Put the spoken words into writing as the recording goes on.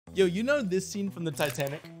Yo, you know this scene from the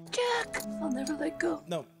Titanic? Jack, I'll never let go.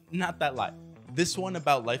 No, not that line. This one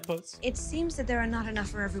about lifeboats. It seems that there are not enough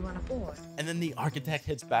for everyone aboard. And then the architect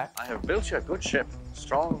hits back. I have built you a good ship,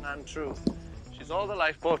 strong and true. She's all the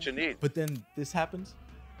lifeboat you need. But then this happens.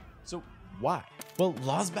 So why? Well,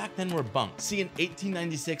 laws back then were bunk. See, in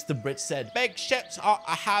 1896, the Brits said, big ships ought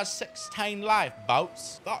to have 16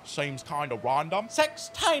 lifeboats. That seems kind of random.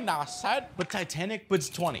 16, I said. But Titanic puts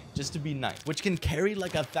 20, just to be nice, which can carry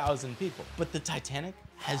like 1,000 people. But the Titanic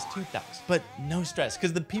has 2,000. But no stress,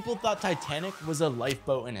 because the people thought Titanic was a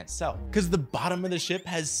lifeboat in itself. Because the bottom of the ship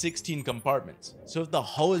has 16 compartments. So if the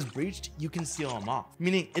hull is breached, you can seal them off.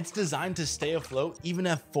 Meaning it's designed to stay afloat even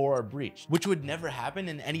if 4 are breached, which would never happen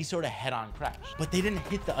in any sort of head-on crash. But they didn't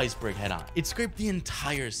hit the iceberg head-on. It scraped the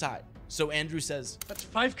entire side. So Andrew says, that's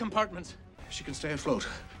 5 compartments. She can stay afloat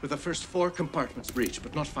with the first 4 compartments breached,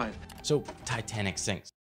 but not 5. So Titanic sinks.